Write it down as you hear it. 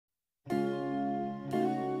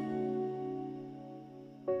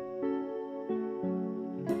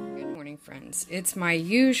beans. It's my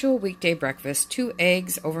usual weekday breakfast. 2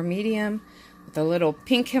 eggs over medium with a little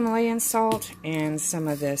pink Himalayan salt and some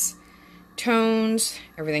of this Tones,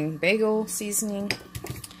 everything bagel seasoning.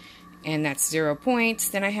 And that's 0 points.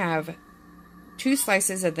 Then I have 2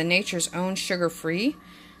 slices of the Nature's Own sugar-free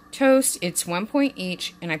toast. It's 1 point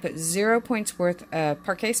each, and I put 0 points worth of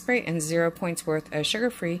parquet spray and 0 points worth of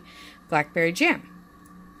sugar-free blackberry jam.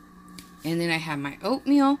 And then I have my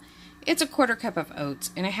oatmeal. It's a 1/4 cup of oats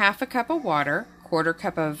and a 1/2 cup of water, 1/4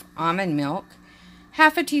 cup of almond milk,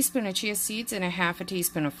 1/2 teaspoon of chia seeds, and a 1/2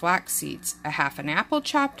 teaspoon of flax seeds, a 1/2 an apple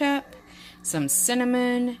chopped up, some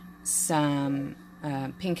cinnamon, some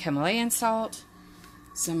pink Himalayan salt,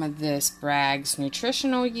 some of this Bragg's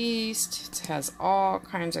nutritional yeast. It has all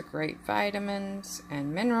kinds of great vitamins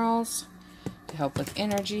and minerals to help with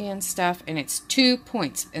energy and stuff, and it's 2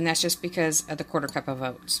 points, and that's just because of the 1/4 cup of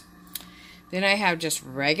oats. Then I have just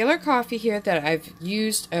regular coffee here that I've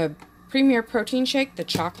used a Premier Protein Shake, the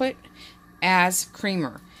chocolate, as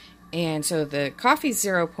creamer. And so the coffee's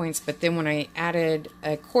 0 points, but then when I added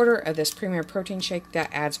a 1/4 of this Premier Protein Shake, that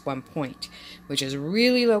adds 1 point, which is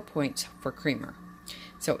really low points for creamer.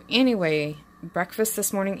 So anyway, breakfast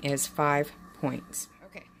this morning is 5 points.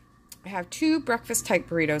 Okay, I have 2 breakfast type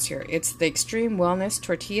burritos here. It's the Extreme Wellness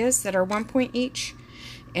tortillas that are 1 point each.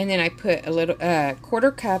 And then I put a little 1/4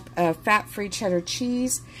 cup of fat-free cheddar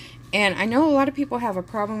cheese. And I know a lot of people have a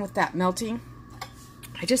problem with that melting.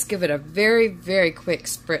 I just give it a very, very quick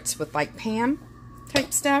spritz with like Pam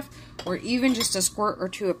type stuff, or even just a squirt or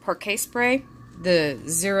 2 of parquet spray, the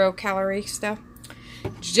 0-calorie stuff.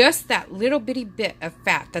 Just that little bitty bit of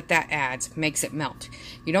fat that adds makes it melt.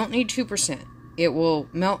 You don't need 2%. It will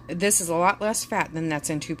melt. This is a lot less fat than that's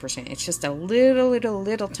in 2%. It's just a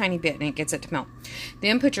little tiny bit, and it gets it to melt.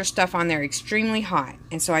 Then put your stuff on there extremely hot.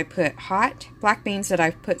 And so I put hot black beans that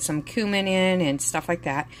I've put some cumin in and stuff like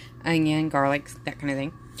that. Onion, garlic, that kind of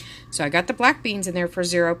thing. So I got the black beans in there for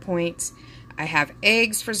 0 points. I have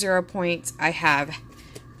eggs for 0 points. I have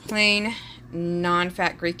plain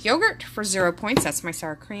non-fat Greek yogurt for 0 points. That's my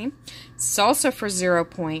sour cream. Salsa for 0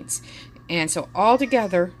 points. And so all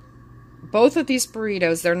together, both of these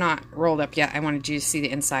burritos, they're not rolled up yet. I wanted you to see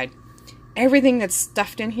the inside. Everything that's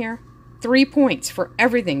stuffed in here, 3 points for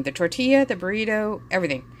everything. The tortilla, the burrito,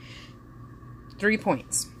 everything. 3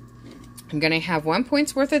 points. I'm going to have 1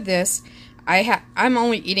 point's worth of this. I'm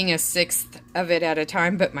only eating a 1/6 of it at a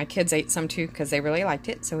time, but my kids ate some too because they really liked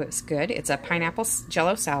it, so it was good. It's a pineapple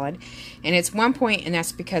jello salad, and it's 1 point, and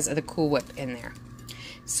that's because of the Cool Whip in there.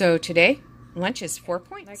 So today, lunch is 4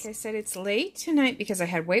 points. Like I said, it's late tonight because I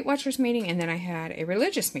had Weight Watchers meeting and then I had a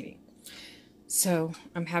religious meeting. So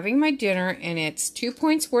I'm having my dinner, and it's 2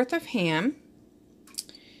 points worth of ham,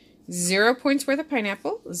 0 points worth of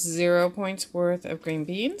pineapple, 0 points worth of green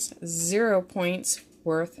beans, 0 points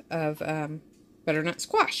worth of butternut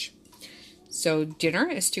squash. So dinner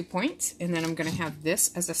is 2 points, and then I'm going to have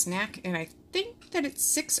this as a snack, and I think that it's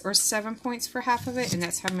 6 or 7 points for half of it, and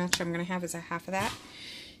that's how much I'm going to have as a half of that.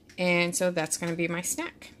 And so that's going to be my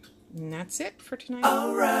snack. And that's it for tonight.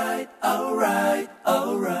 Alright.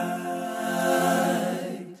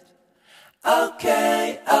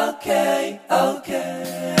 Okay.